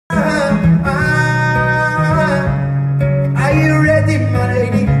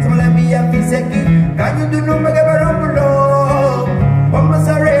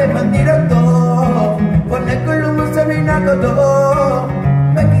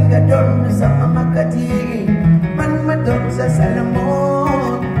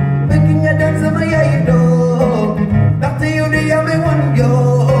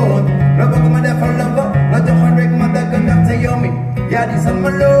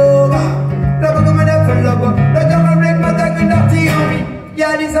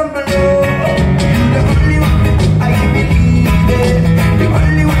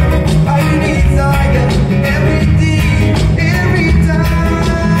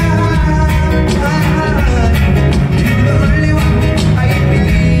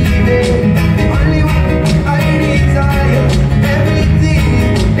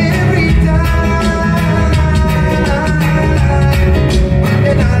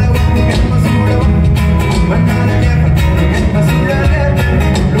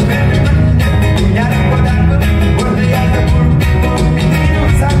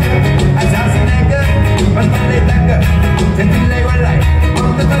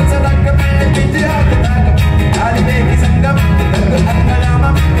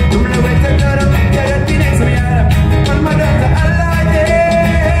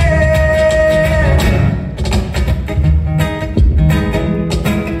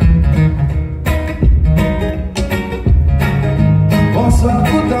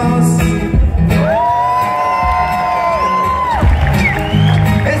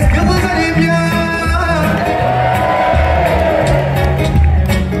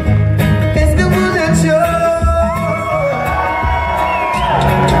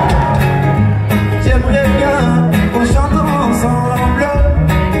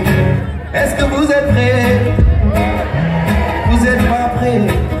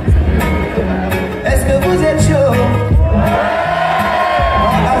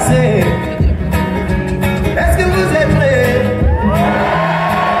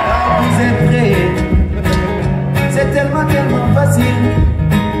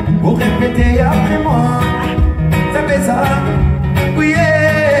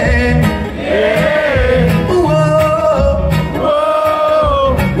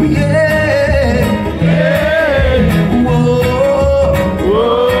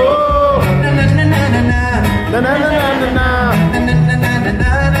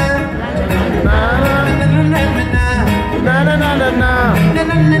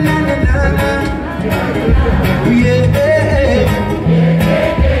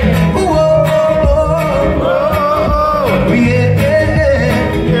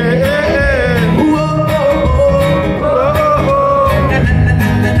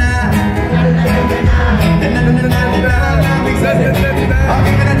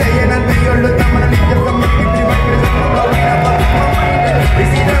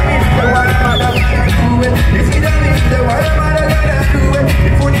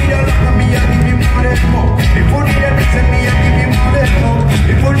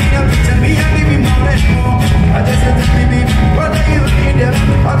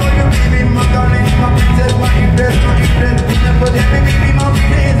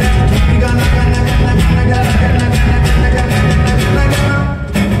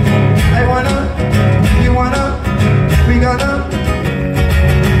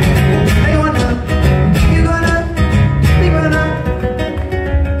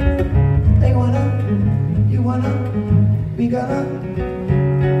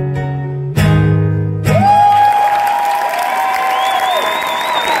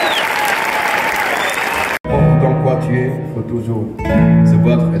Il faut toujours se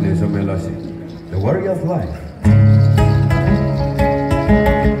battre et ne jamais lâcher. The warrior's life. Warrior's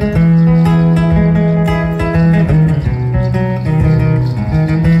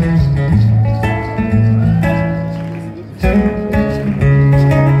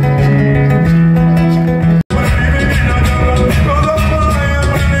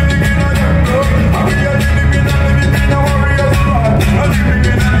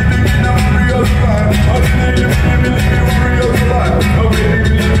life.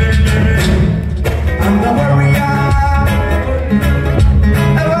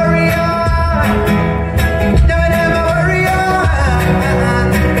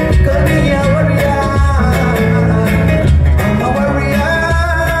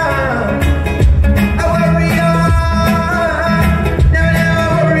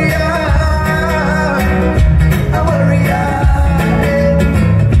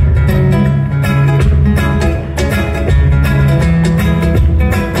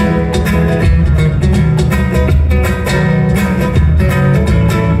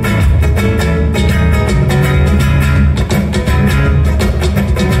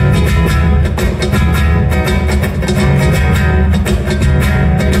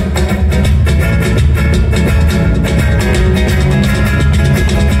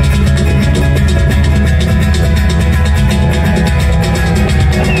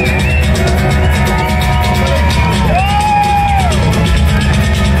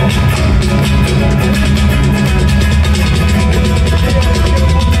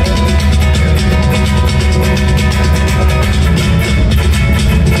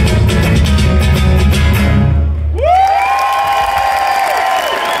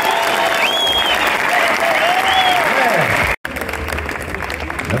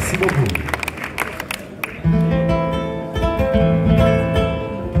 Merci beaucoup.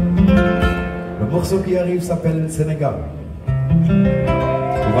 Le morceau qui arrive s'appelle Sénégal.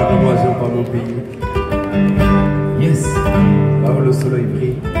 On va demoiselle par mon pays. Yes, là où le soleil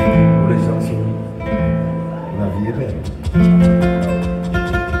brille, où les gens sourient, la vie est belle.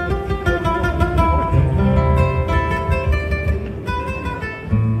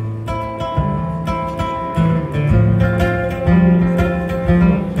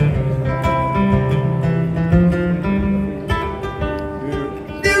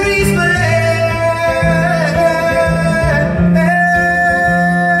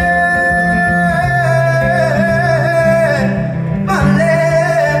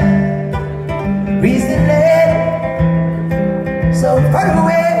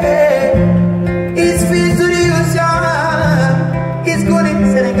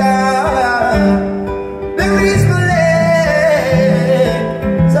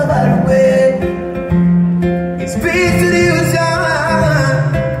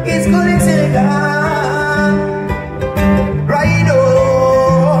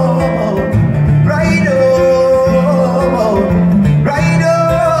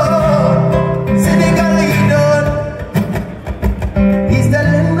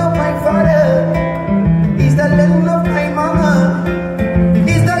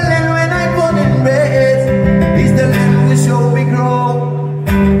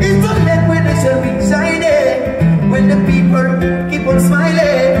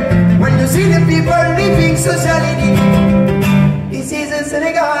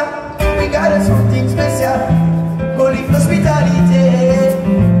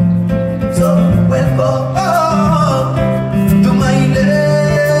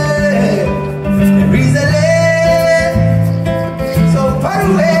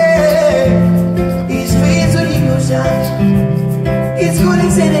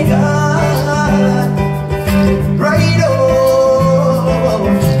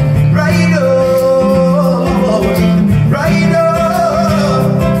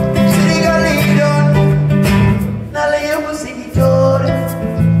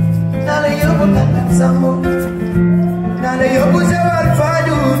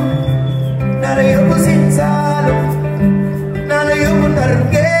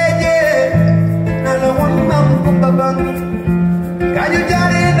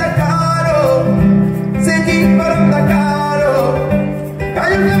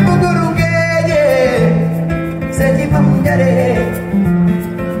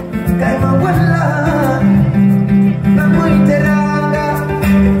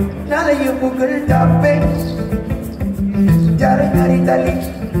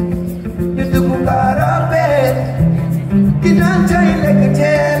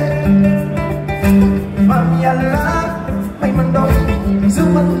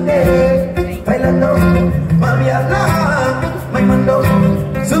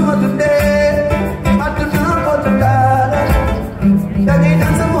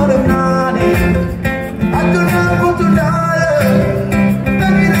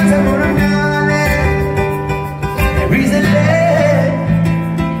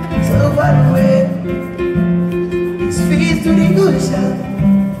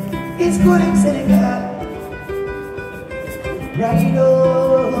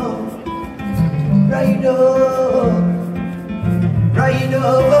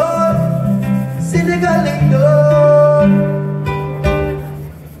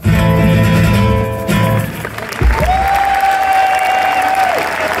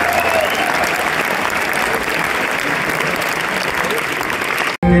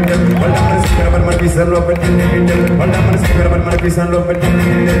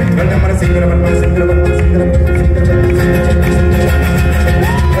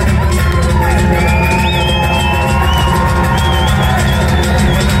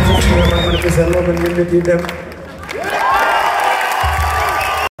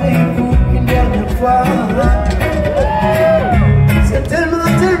 C'est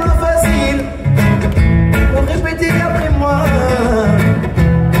tellement facile pour répéter après moi.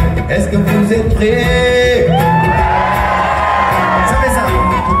 Est-ce que vous êtes prêts? Ça fait ça.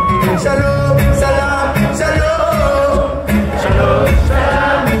 Shalom, salam, shalom. Shalom.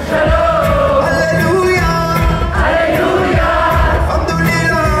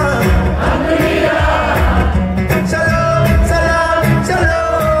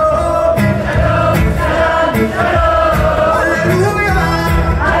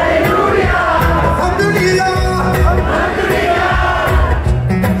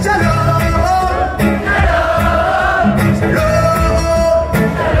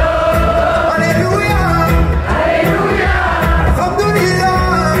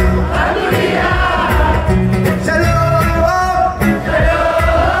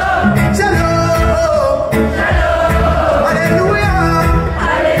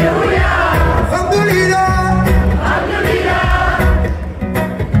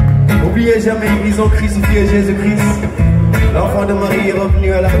 N'oubliez jamais, ils ont crucifié Jésus-Christ. L'enfant de Marie est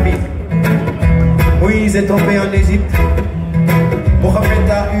revenu à la vie. Moïse est tombé en Égypte.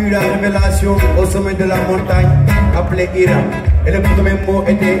 Mohamed a eu la révélation au sommet de la montagne appelée Hira. Et le premier mot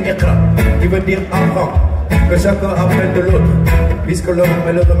était Iqra, qui veut dire enfant. Que chacun apprenne de l'autre. Puisque l'homme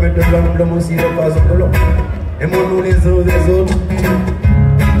est le remède de l'homme, l'homme aussi le poison de l'homme. Aimons-nous les uns les autres.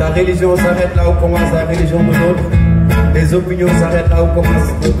 Ta religion s'arrête là où commence la religion de l'autre. Les opinions s'arrêtent là où commence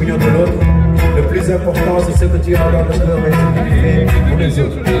l'opinion de l'autre. Le plus important, c'est ce que tu as dans le cœur et ce que tu fais pour les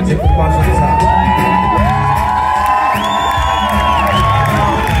autres. C'est pour marcher ça.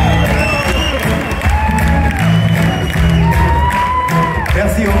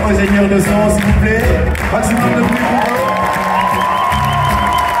 Merci aux ingénieurs de son, s'il vous plaît. Maximum de bruit pour eux.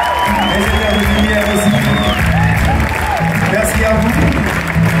 Ingénieurs de lumière aussi. Merci à vous.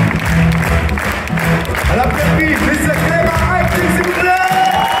 À la perpille, Mr. Clément, s'il vous plaît.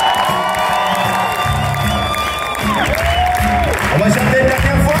 On va chanter une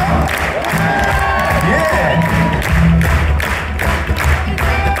dernière fois. Yeah.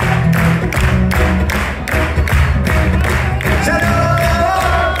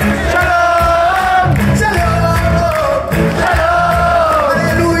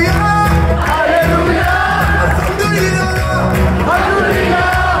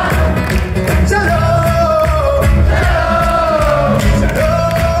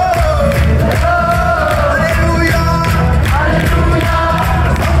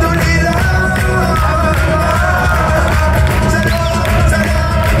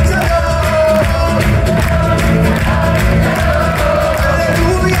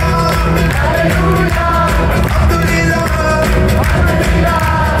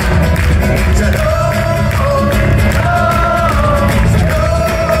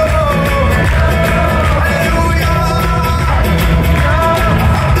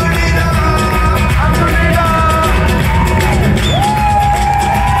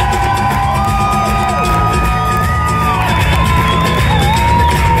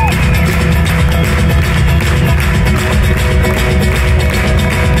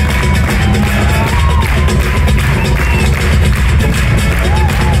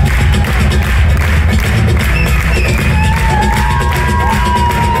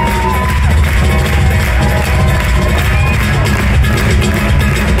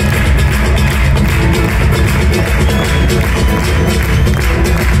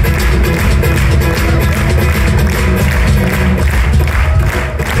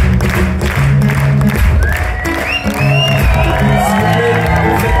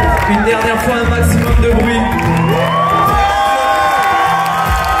 Une dernière fois, un maximum de bruit.